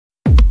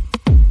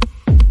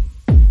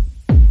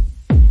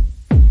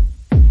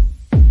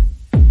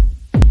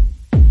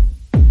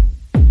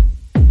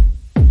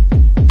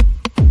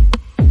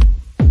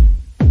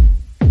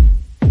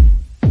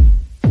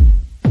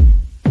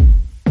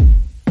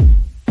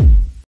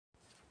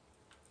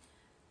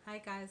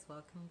guys,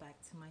 welcome back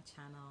to my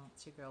channel.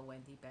 It's your girl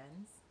Wendy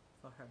Benz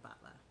for Her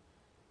Butler.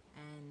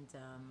 And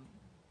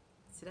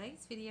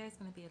today's video is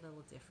going to be a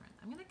little different.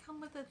 I'm going to come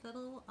with a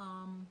little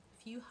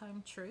few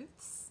home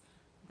truths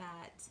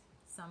that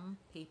some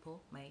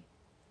people may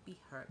be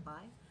hurt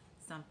by.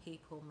 Some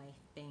people may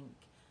think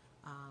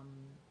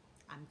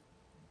I'm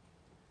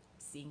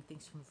seeing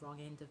things from the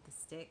wrong end of the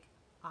stick.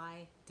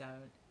 I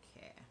don't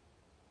care.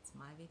 It's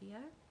my video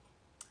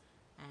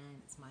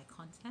and it's my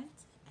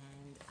content,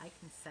 and I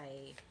can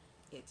say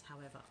it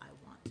however I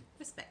want,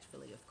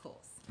 respectfully of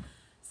course.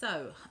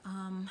 So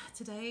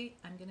today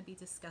I'm going to be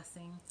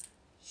discussing,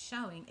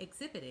 sharing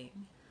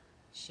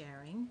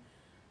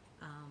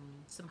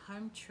some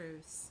home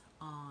truths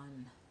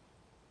on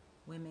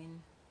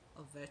women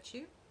of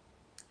virtue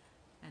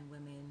and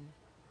women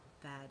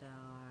that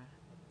are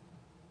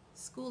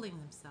schooling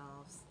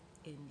themselves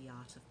in the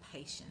art of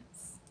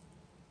patience.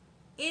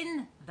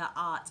 In the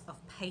art of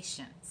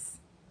patience.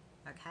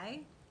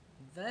 Okay?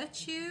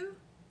 Virtue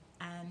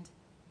and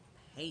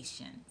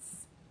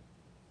patience.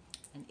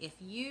 And if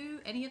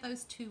any of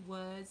those two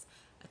words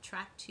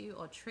attract you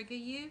or trigger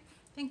you,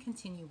 then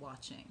continue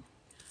watching.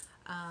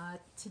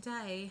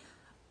 Today,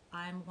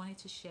 I'm wanting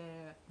to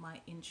share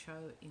my intro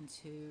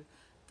into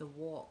the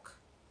walk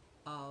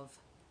of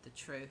the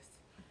truth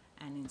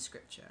and in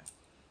scripture.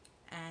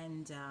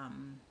 And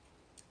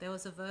there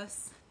was a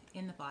verse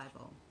in the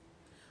Bible.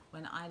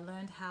 When I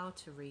learned how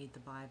to read the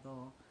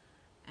Bible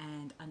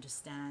and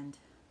understand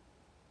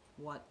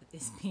what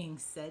is being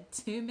said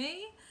to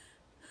me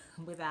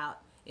without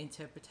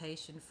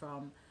interpretation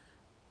from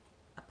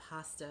a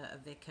pastor, a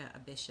vicar, a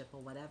bishop,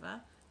 or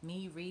whatever,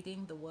 me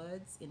reading the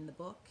words in the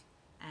book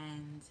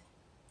and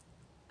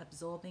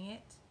absorbing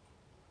it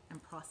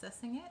and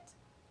processing it,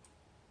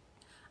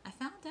 I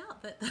found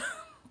out that the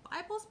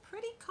Bible's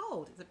pretty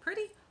cold. It's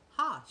pretty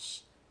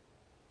harsh.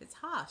 It's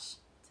harsh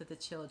to the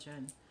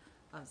children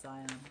of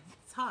Zion.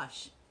 It's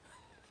harsh.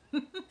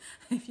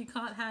 If you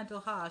can't handle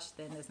harsh,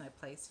 then there's no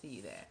place for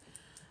you there.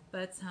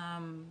 But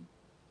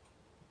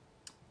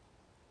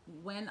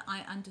when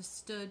I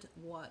understood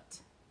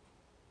what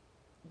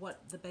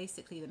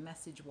basically the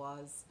message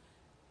was,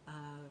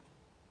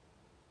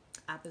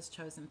 Abba's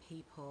chosen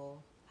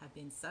people have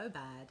been so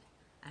bad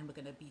and we're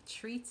going to be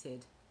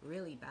treated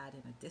really bad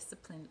in a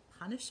disciplined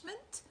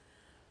punishment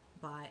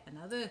by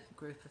another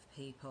group of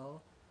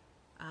people.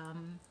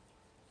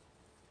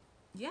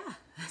 Yeah,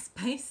 that's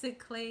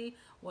basically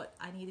what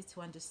I needed to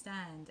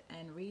understand,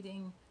 and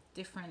reading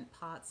different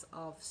parts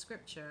of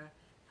scripture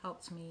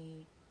helped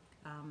me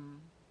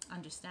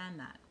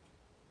understand that.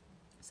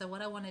 So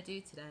what I want to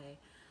do today,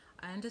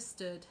 I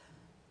understood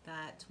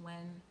that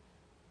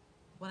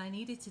what I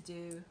needed to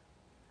do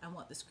and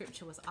what the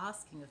scripture was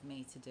asking of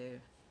me to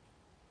do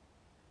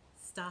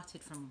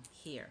started from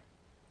here,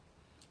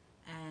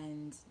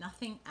 and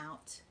nothing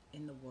out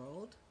in the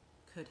world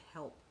could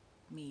help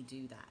me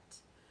do that.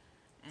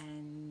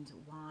 And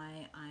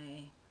why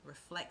I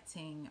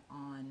reflecting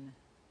on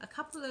a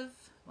couple of,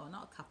 well,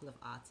 not a couple of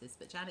artists,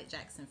 but Janet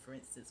Jackson, for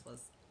instance,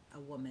 was a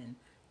woman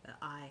that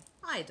I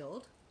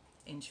idoled.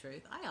 In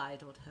truth, I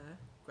idoled her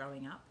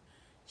growing up.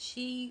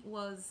 She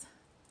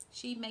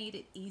made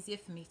it easier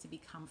for me to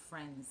become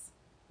friends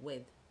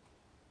with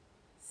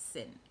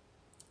sin,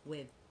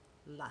 with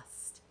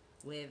lust,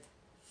 with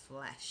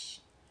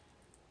flesh.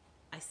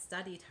 I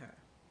studied her,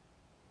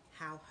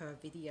 how her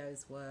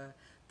videos were,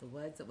 the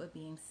words that were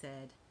being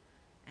said,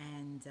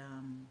 and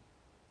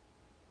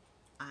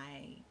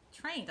I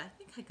trained. I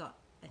think I got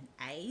an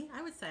A.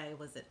 I would say I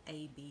was an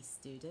A-B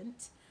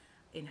student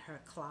in her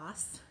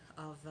class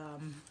of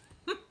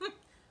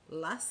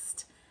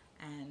lust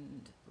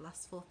and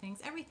lustful things,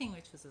 everything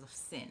which was of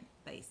sin,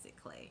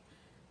 basically.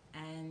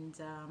 And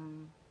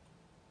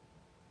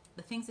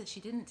the things that she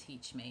didn't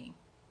teach me,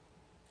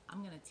 I'm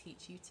going to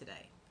teach you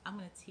today. I'm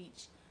going to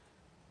teach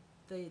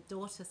the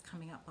daughters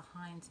coming up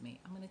behind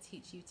me. I'm going to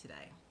teach you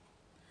today.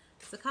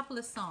 It's a couple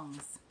of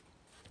songs,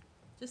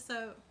 just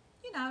so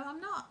you know I'm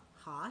not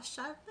harsh.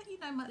 I let you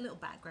know my little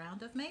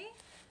background of me.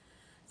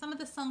 Some of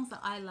the songs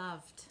that I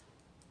loved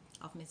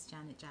of Miss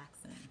Janet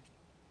Jackson.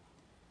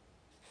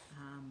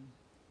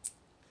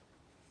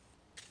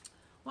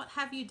 What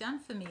Have You Done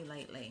For Me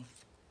Lately?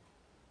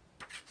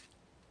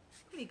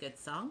 Pretty good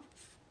song,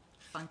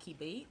 funky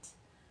beat,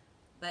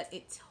 but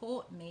it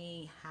taught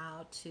me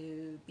how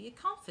to be a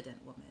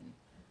confident woman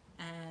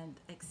and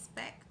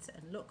expect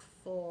and look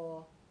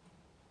for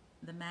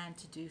the man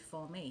to do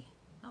for me.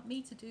 Not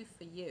me to do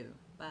for you,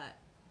 but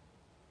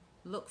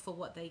look for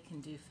what they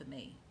can do for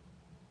me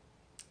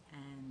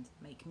and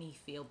make me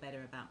feel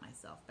better about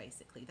myself,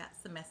 basically. That's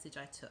the message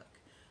I took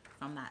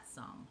from that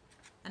song.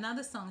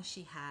 Another song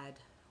she had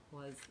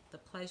was The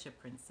Pleasure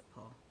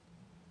Principle.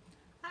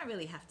 I don't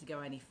really have to go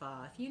any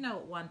far. If you know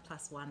what 1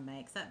 + 1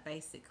 makes, that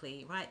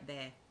basically, right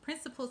there,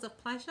 principles of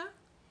pleasure,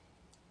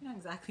 you know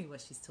exactly what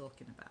she's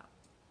talking about,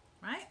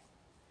 right?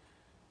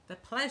 The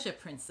pleasure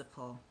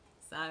principle.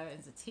 So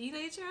as a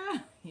teenager,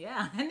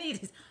 yeah, I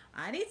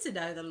need to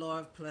know the law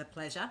of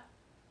pleasure,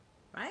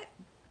 right?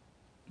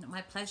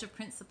 My pleasure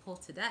principle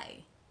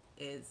today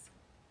is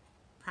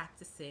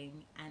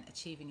practicing and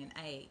achieving an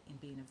A in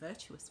being a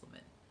virtuous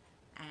woman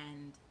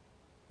and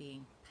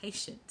being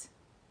patient.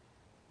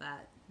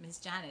 But Miss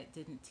Janet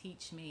didn't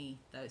teach me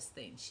those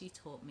things. She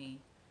taught me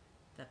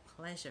the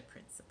pleasure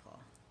principle.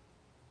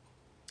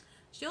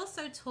 She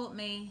also taught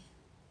me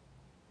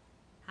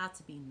how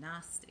to be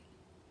nasty.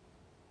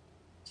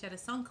 She had a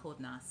song called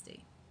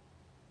Nasty.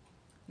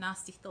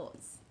 Nasty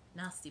thoughts,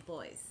 nasty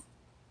boys,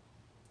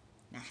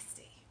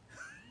 nasty.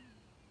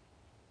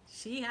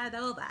 She had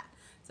all that.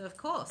 So of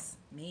course,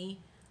 me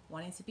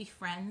wanting to be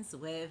friends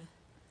with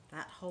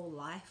that whole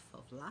life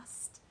of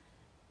lust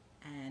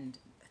and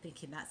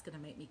thinking that's going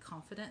to make me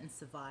confident and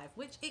survive,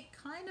 which it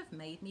kind of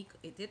made me,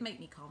 it did make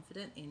me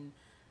confident in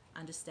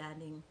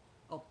understanding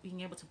or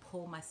being able to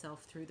pull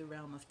myself through the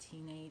realm of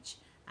teenage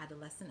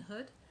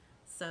adolescenthood.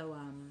 So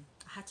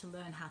I had to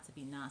learn how to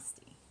be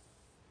nasty.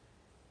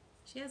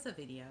 She has a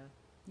video,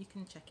 you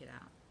can check it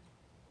out.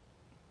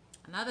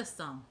 Another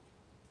song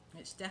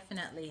which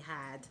definitely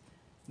had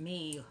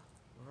me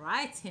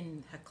right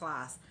in her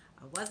class.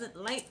 I wasn't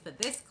late for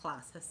this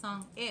class. Her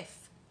song,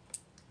 If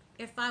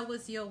I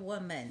Was Your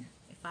Woman,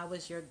 if I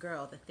was your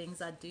girl, the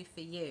things I'd do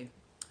for you.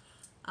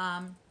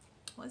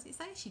 What does it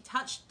say? She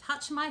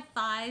touched my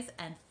thighs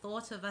and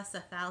thought of us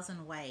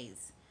 1,000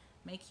 ways.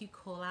 Make you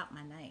call out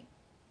my name.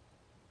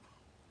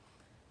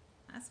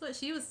 That's what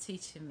she was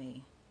teaching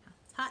me.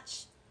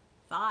 Touch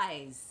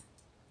thighs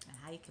and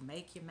how you can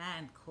make your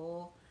man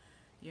call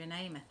your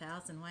name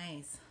 1,000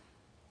 ways.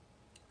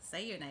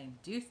 Say your name.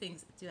 Do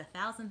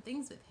 1,000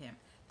 things with him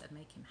that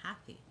make him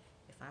happy.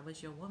 If I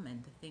was your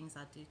woman, the things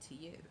I'd do to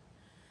you.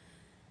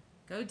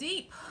 Go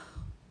deep.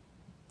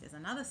 There's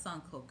another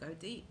song called Go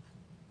Deep.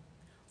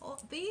 All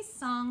these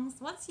songs,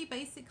 once you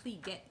basically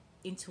get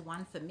into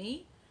one, for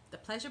me, the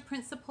pleasure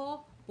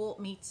principle brought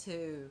me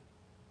to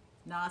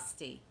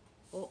Nasty,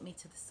 brought me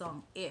to the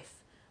song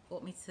If,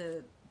 brought me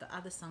to the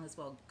other song as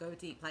well, Go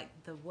Deep, like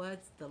the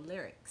words, the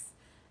lyrics.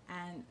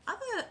 And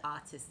other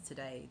artists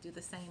today do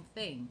the same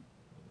thing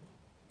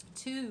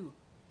to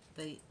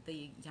the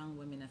young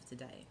women of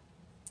today.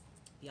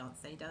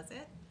 Beyonce does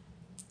it,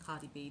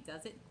 Cardi B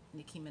does it,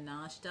 Nicki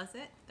Minaj does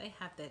it. They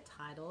have their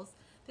titles.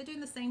 They're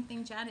doing the same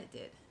thing Janet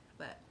did.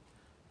 But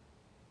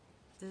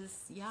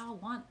does Yah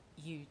want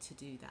you to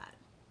do that?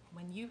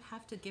 When you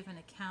have to give an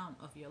account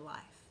of your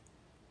life,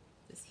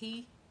 does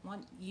he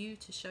want you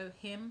to show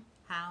him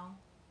how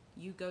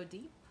you go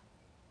deep?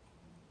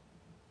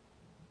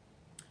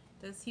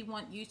 Does he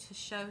want you to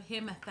show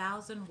him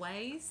 1,000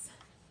 ways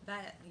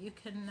that you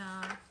can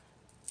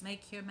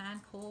make your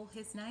man call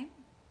his name?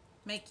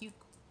 Make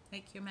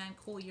your man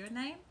call your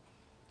name?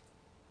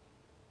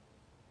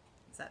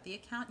 Is that the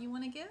account you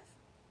want to give?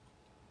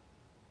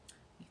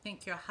 You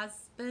think your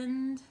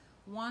husband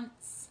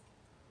wants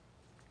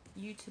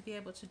you to be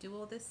able to do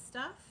all this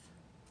stuff?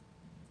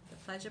 The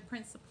pleasure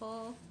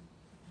principle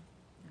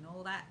and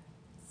all that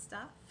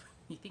stuff?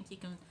 You think you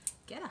can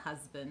get a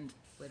husband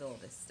with all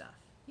this stuff?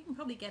 You can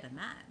probably get a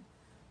man,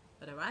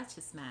 but a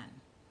righteous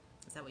man,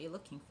 is that what you're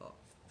looking for?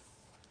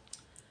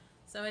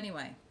 So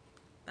anyway,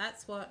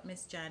 that's what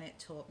Miss Janet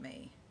taught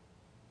me.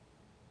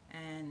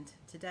 And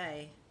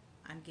today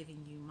I'm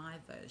giving you my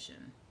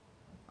version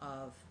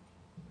of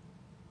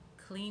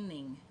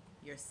cleaning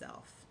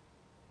yourself,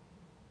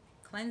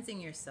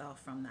 cleansing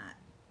yourself from that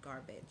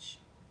garbage.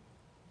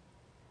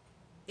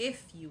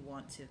 If you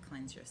want to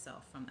cleanse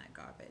yourself from that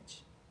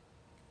garbage.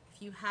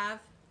 If you have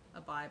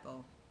a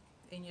Bible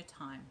in your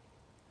time,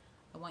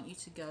 I want you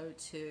to go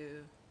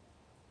to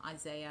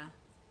Isaiah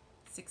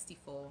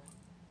 64:4.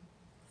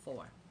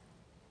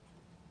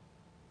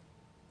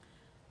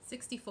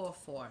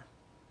 64:4.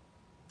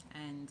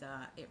 And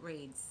it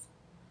reads,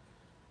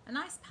 a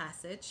nice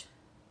passage.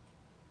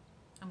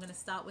 I'm going to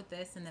start with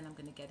this and then I'm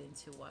going to get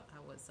into what I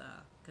was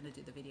going to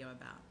do the video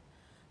about.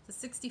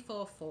 So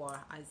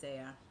 64:4,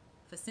 Isaiah.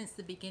 For since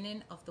the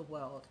beginning of the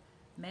world,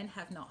 men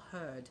have not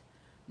heard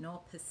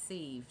nor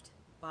perceived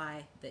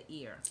by the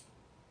ear,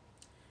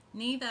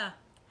 neither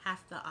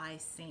hath the eye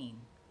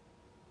seen,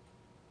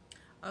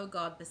 O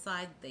God,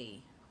 beside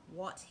thee,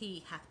 what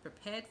he hath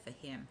prepared for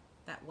him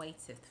that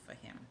waiteth for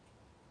him.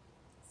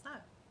 So,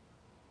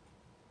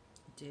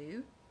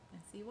 do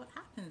and see what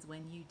happens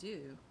when you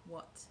do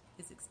what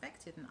is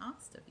expected and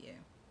asked of you.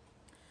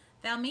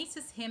 Thou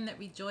meetest him that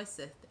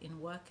rejoiceth in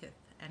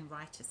worketh and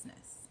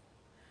righteousness.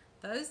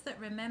 Those that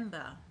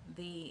remember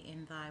thee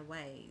in thy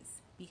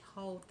ways,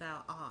 behold,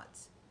 thou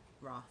art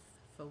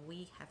wrath, for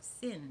we have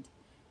sinned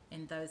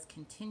in those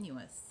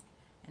continuous,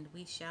 and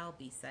we shall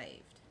be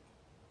saved.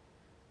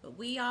 But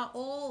we are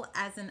all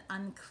as an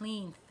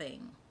unclean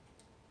thing,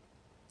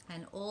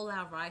 and all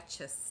our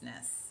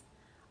righteousness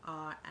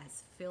are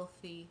as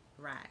filthy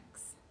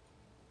rags.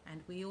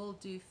 And we all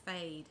do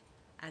fade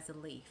as a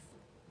leaf,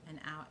 and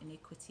our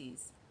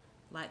iniquities,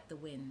 like the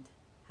wind,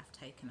 have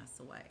taken us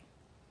away.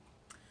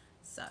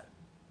 So,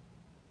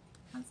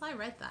 once I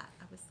read that,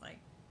 I was like,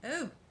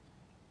 oh,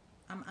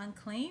 I'm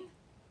unclean?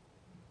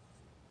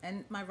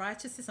 And my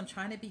righteousness, I'm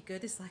trying to be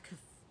good, is like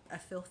a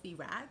filthy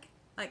rag?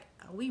 Like,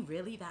 are we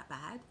really that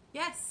bad?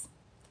 Yes.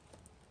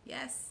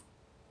 Yes,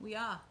 we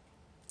are.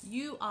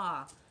 You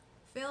are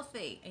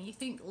filthy. And you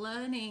think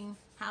learning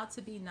how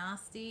to be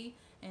nasty,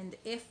 and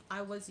if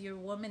I was your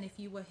woman, if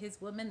you were his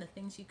woman, the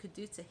things you could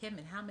do to him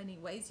and how many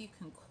ways you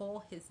can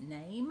call his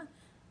name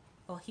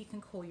or he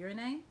can call your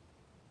name,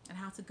 and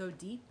how to go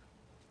deep,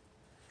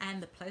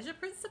 and the pleasure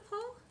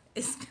principle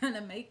is going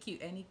to make you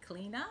any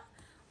cleaner.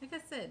 Like I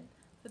said,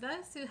 for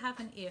those who have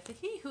an ear, for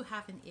he who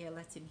have an ear,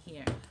 let him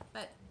hear.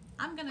 But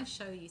I'm going to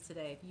show you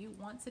today, if you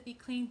want to be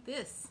clean,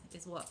 this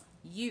is what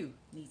you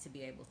need to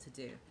be able to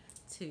do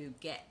to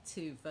get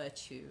to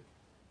virtue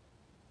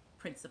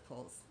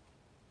principles.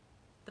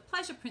 The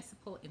pleasure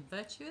principle in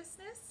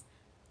virtuousness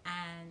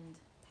and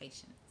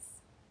patience,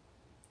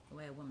 the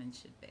way a woman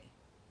should be.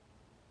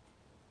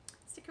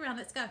 Stick around,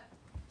 let's go.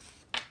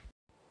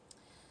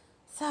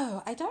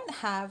 So I don't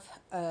have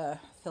a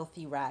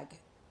filthy rag,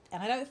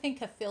 and I don't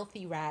think a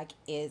filthy rag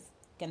is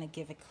going to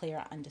give a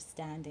clearer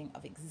understanding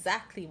of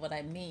exactly what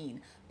I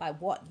mean by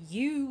what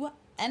you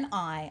and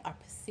I are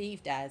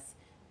perceived as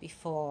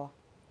before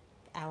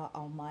our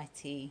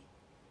Almighty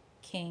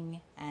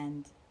King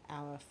and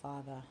our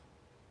Father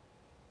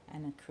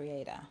and a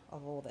creator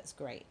of all that's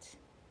great.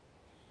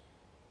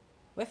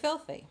 We're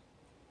filthy.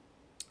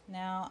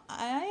 Now,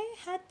 I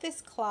had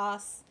this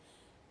class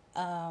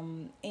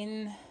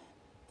in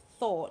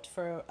thought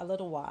for a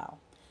little while,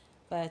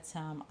 but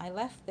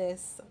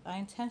I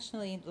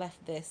intentionally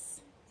left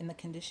this in the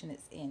condition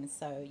it's in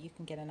so you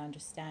can get an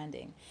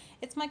understanding.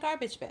 It's my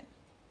garbage bin.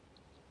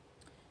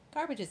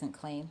 Garbage isn't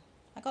clean.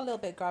 I got a little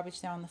bit of garbage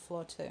there on the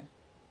floor too.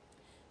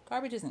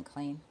 Garbage isn't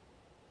clean.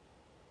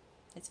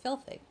 It's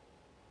filthy.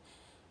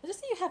 But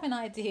just so you have an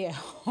idea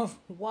of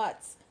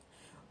what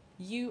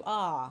you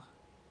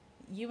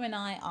and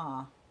I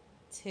are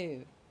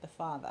to the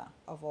Father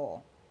of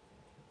all.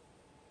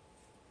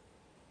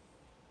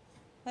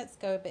 Let's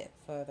go a bit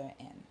further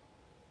in.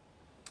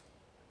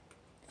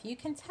 If you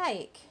can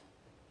take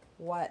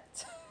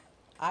what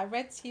I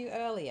read to you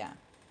earlier,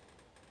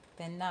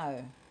 then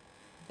know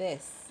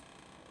this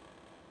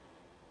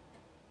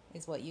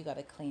is what you got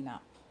to clean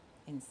up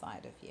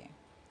inside of you.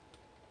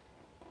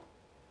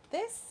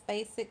 This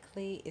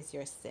basically is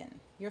your sin,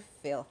 your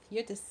filth,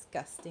 your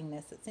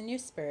disgustingness that's in your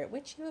spirit,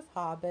 which you have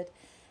harbored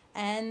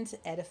and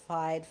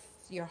edified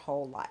your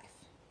whole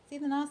life. See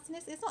the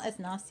nastiness? It's not as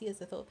nasty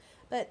as I thought,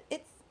 but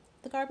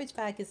the garbage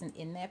bag isn't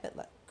in there, but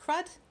look,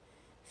 crud,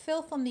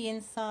 filth on the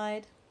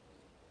inside.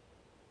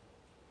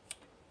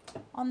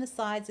 On the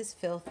sides is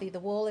filthy. The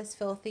wall is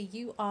filthy.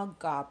 You are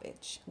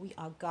garbage. We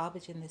are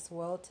garbage in this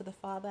world to the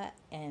Father,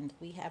 and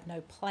we have no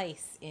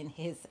place in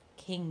his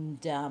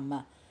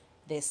kingdom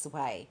this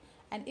way.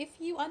 And if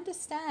you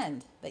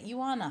understand that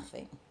you are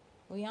nothing,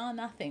 we are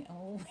nothing, and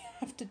all we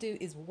have to do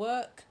is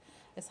work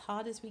as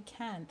hard as we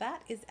can.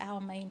 That is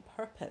our main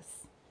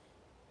purpose,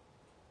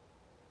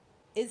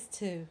 is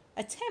to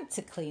attempt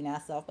to clean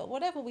ourselves. But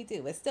whatever we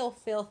do, we're still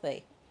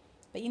filthy.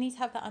 But you need to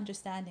have that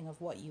understanding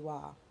of what you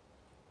are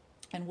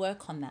and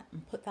work on that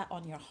and put that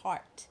on your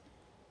heart.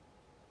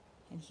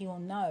 And he will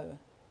know.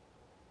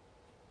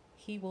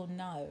 He will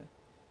know.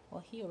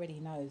 Well, he already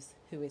knows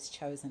who his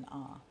chosen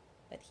are.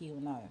 But he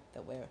will know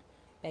that we're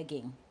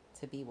begging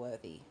to be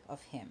worthy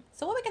of him.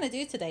 So what we're going to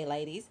do today,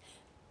 ladies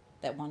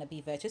that want to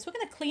be virtuous, we're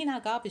going to clean our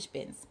garbage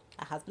bins.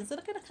 Our husbands are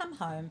going to come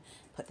home,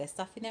 put their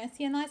stuff in there and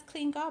see a nice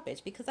clean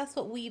garbage, because that's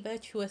what we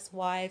virtuous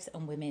wives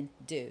and women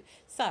do.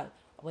 So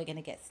we're going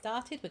to get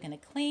started. We're going to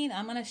clean.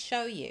 I'm going to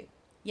show you.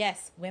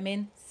 Yes,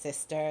 women,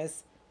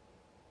 sisters,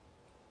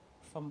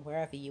 from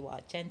wherever you are,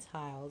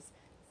 Gentiles,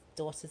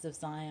 daughters of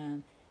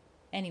Zion,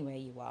 anywhere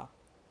you are.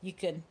 You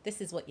can,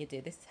 this is what you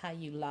do. This is how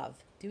you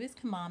love. Do his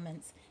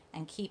commandments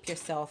and keep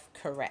yourself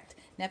correct.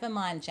 Never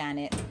mind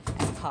Janet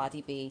and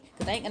Cardi B,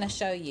 because they ain't going to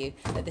show you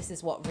that this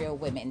is what real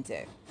women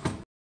do.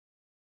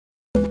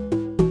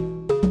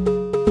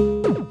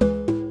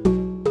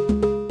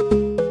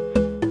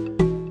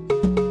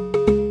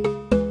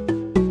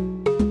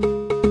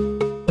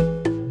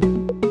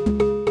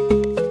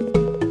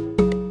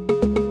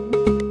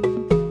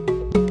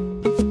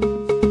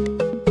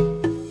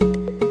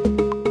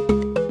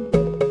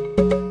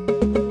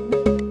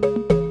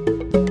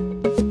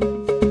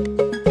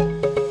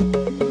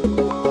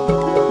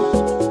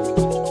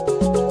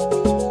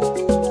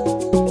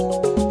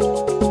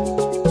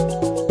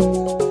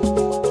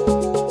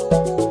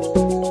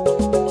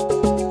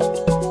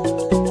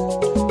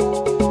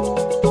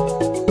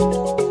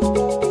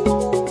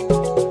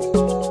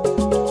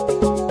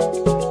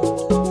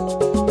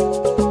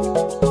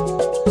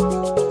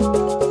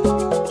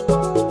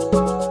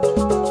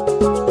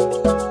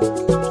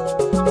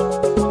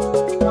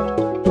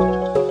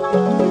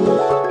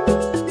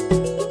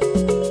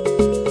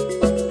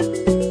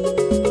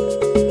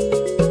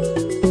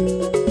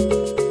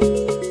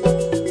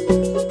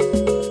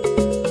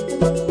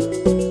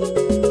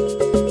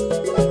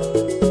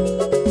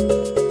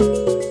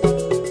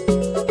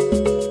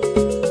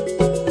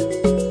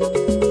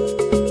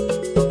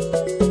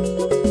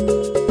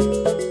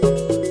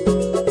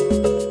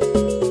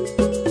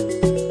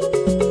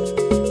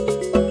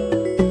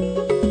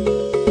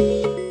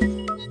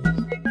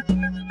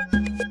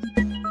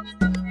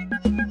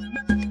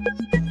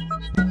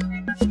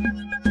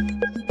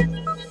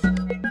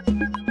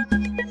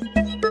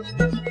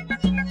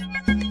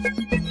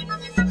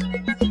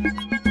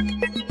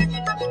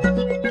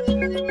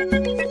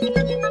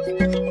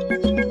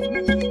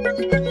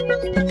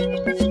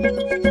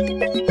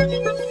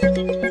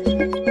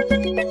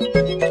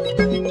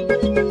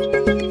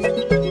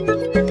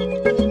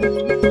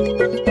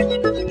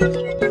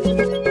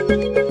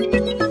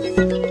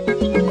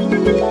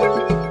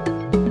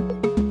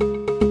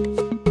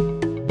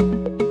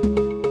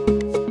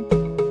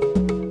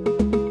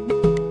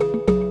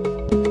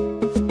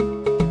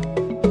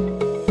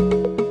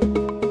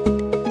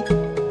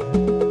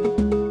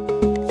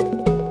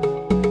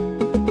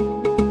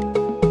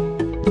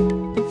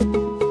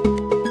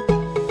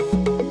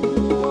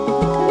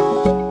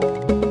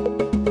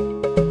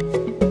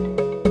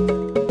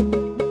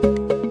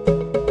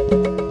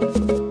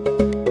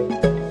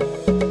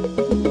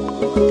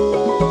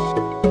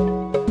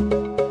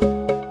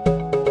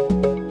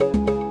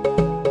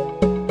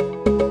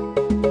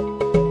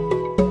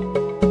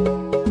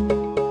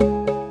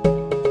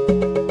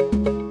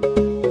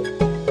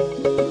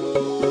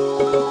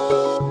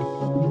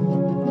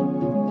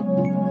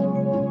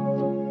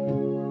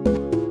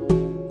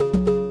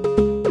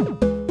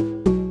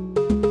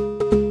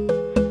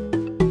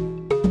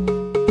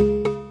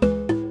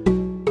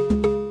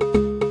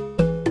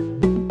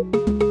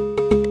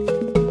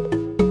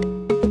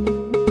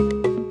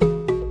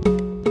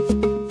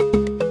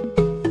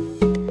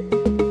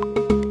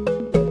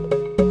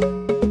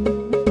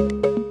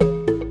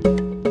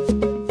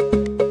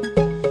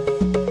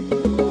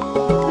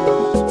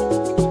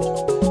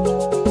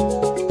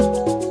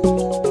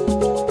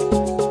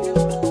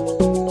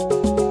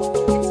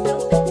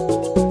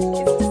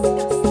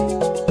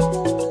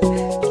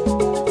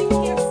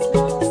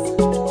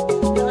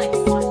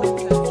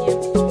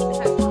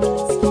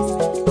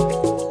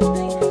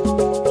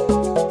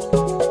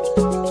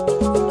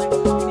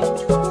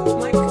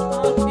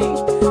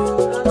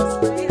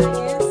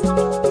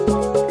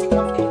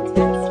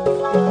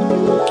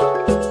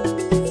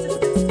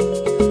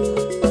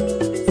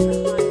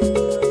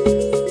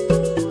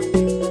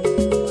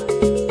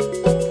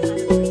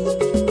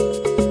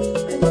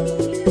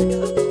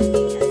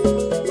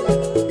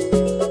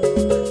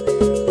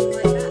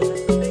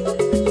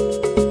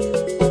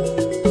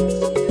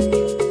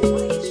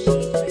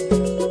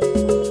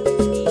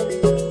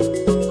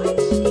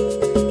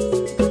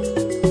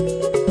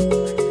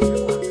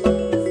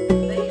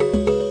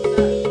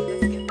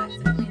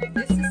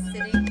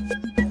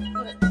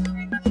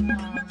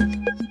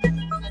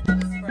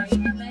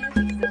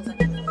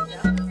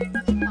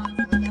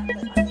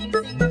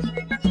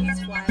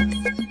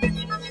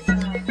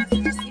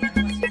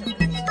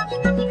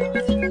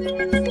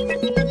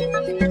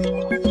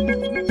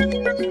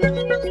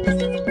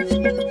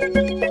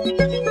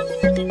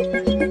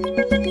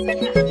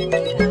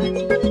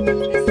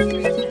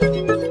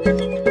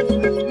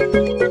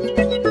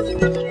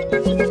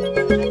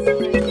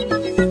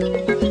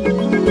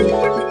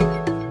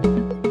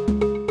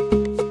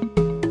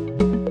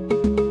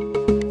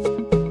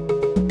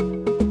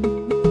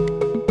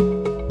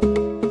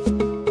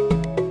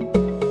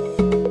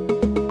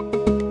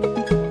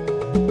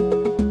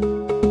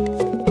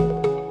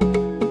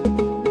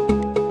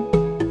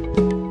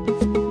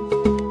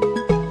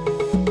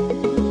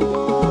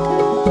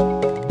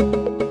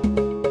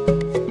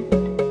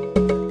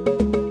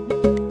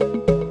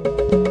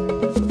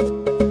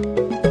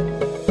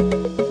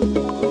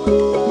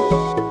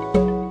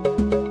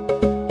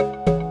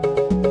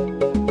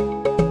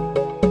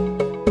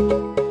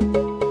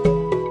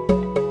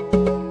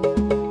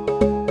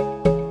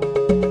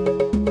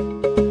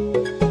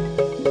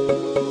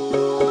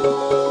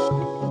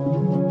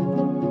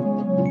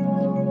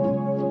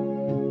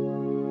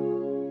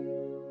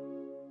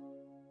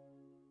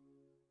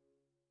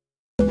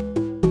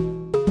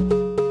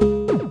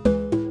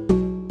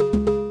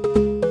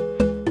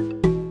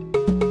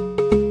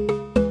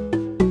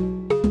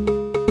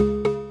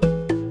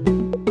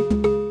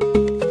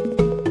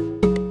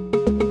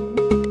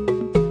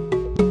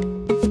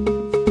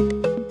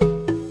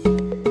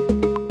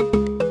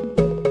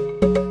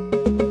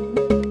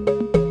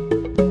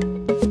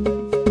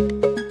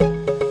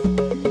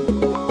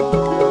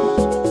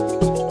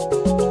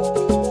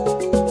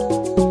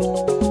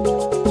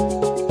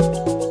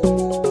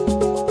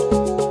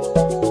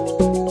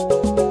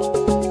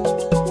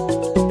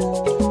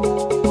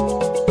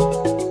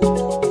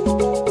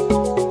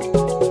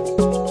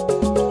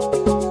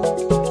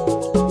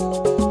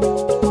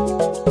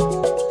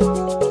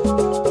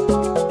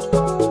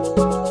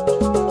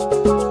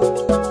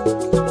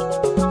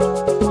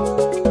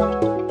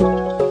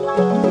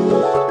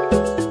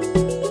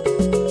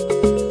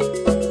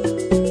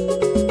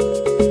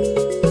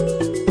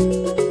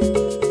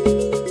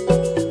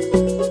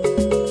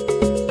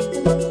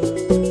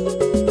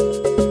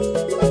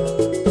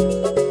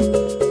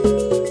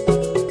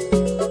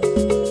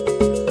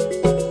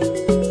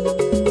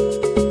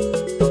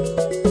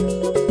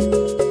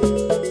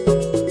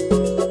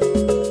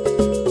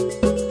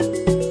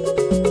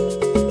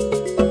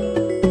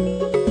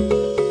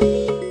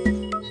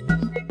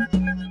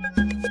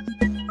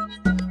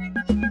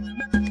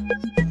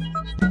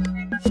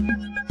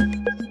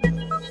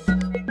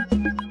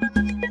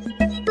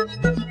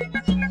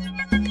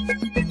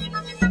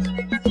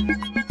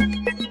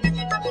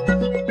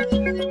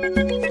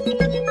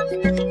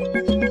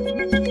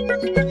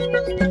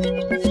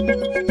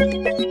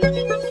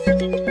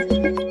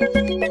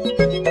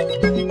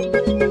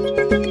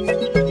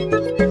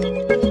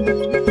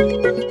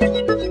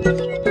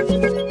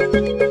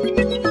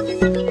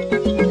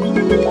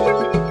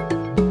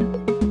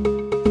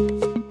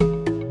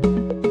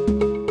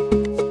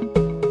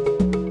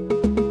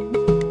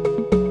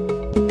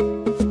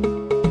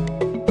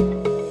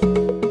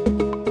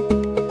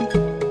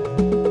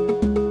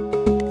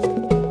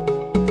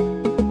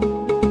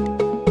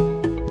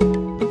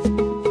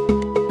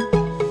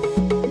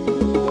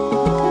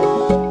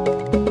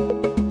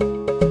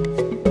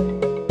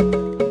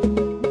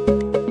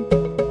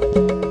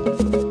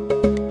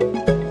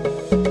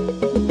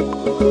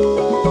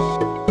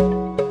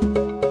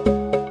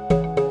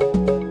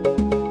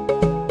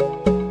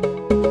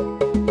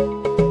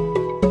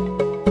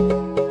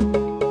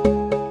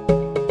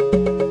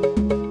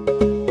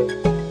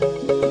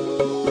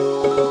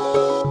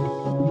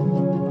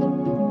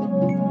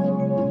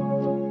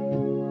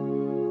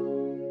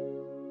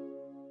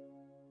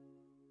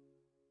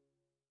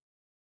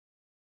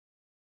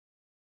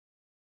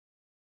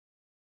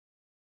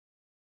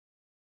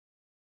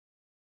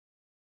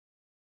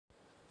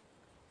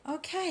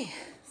 Okay,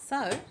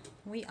 so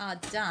we are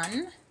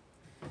done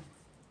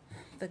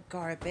the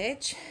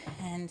garbage,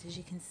 and as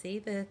you can see,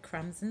 the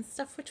crumbs and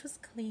stuff which was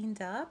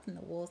cleaned up, and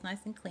the wall's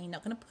nice and clean.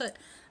 Not going to put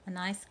a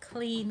nice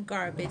clean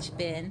garbage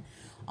bin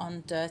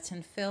on dirt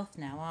and filth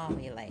now, are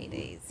we,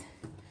 ladies?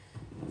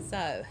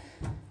 So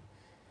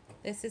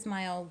this is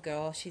my old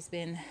girl. She's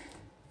been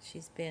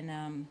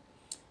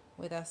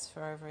with us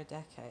for over a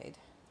decade.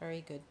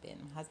 Very good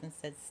bin. My husband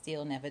said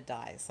steel never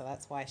dies, so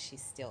that's why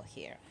she's still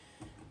here.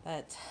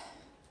 But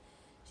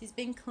she's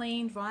been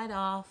cleaned right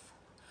off.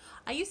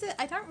 I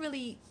don't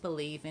really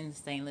believe in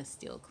stainless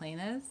steel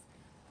cleaners,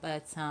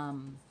 but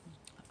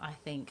I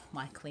think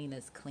my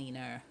cleaner's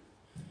cleaner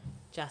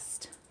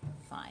just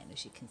fine.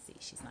 As you can see,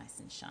 she's nice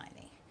and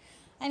shiny.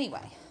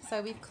 Anyway,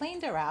 so we've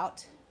cleaned her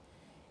out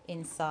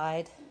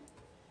inside.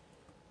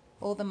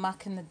 All the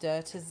muck and the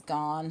dirt is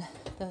gone.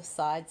 The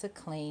sides are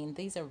clean.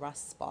 These are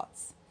rust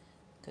spots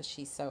because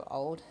she's so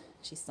old.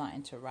 She's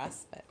starting to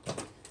rust, but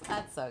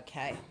that's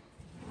okay.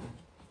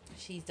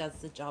 She does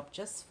the job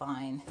just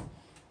fine.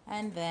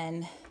 And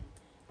then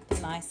the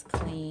nice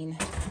clean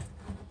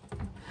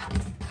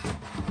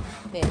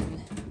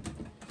bin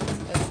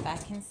goes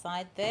back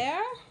inside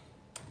there.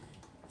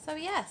 So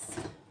yes,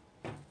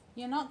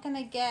 you're not going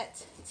to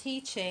get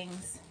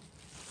teachings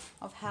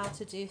of how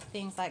to do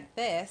things like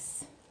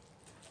this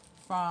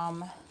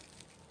from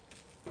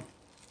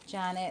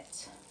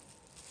Janet,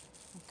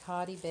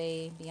 Cardi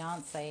B,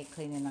 Beyonce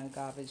cleaning no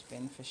garbage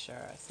bin for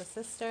sure. So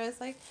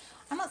sisters, like,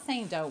 I'm not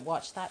saying don't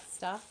watch that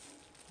stuff,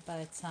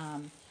 but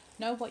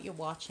know what you're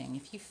watching.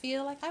 If you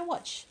feel like I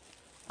watch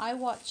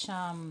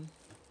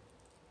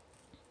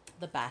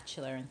The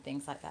Bachelor and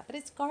things like that, but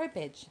it's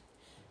garbage.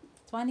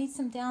 Do I need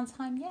some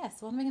downtime?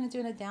 Yes. What am I going to do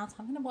in a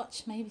downtime? I'm going to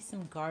watch maybe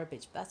some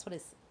garbage. That's what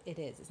it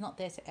is. It's not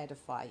there to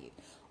edify you.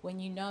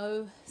 When you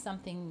know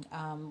something,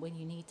 when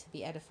you need to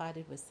be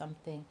edified with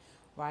something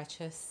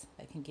righteous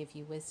that can give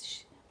you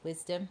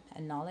wisdom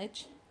and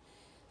knowledge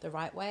the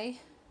right way,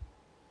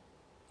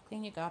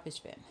 clean your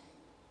garbage bin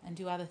and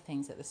do other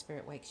things that the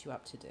Spirit wakes you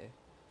up to do.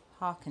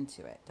 Hearken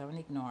to it. Don't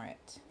ignore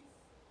it.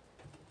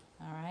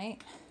 All right?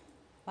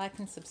 Like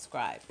and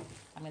subscribe.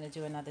 I'm going to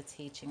do another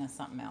teaching or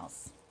something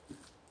else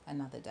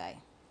another day.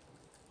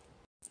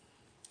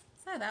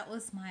 So that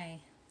was my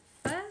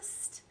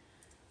first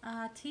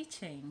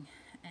teaching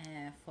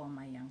for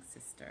my young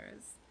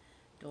sisters,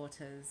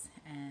 daughters,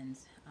 and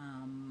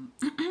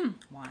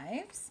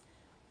wives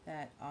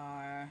that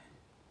are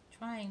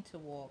trying to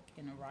walk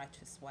in a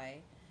righteous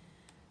way.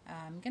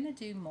 I'm going to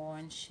do more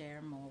and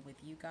share more with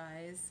you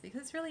guys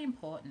because it's really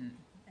important,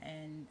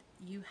 and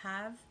you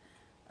have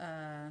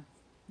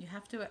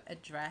to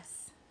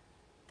address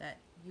that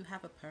you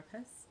have a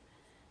purpose,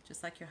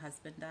 just like your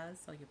husband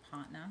does or your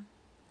partner,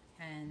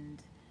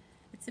 and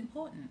it's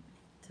important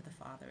to the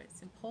Father.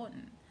 It's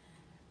important,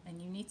 and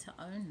you need to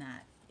own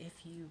that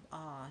if you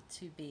are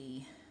to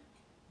be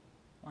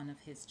one of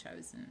His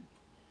chosen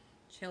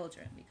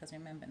children, because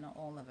remember, not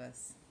all of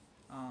us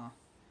are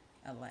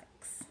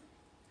elects.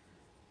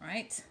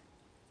 Right?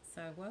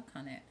 So work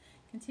on it.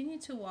 Continue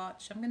to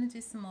watch. I'm going to do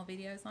some more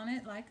videos on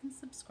it. Like and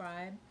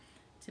subscribe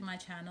to my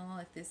channel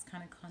if this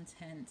kind of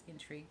content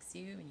intrigues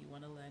you and you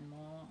want to learn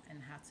more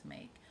and how to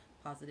make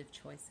positive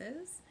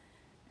choices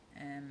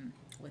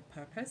with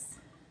purpose.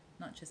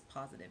 Not just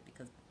positive,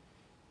 because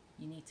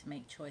you need to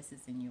make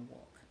choices in your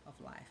walk of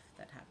life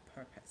that have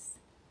purpose,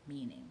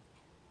 meaning,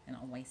 and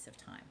not a waste of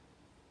time.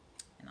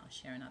 And I'll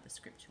share another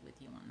scripture with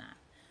you on that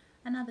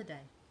another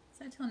day.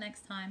 So until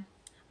next time,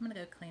 I'm going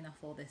to go clean off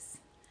all this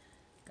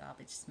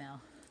garbage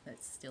smell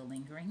that's still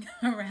lingering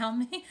around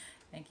me.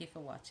 Thank you for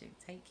watching.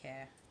 Take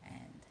care,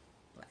 and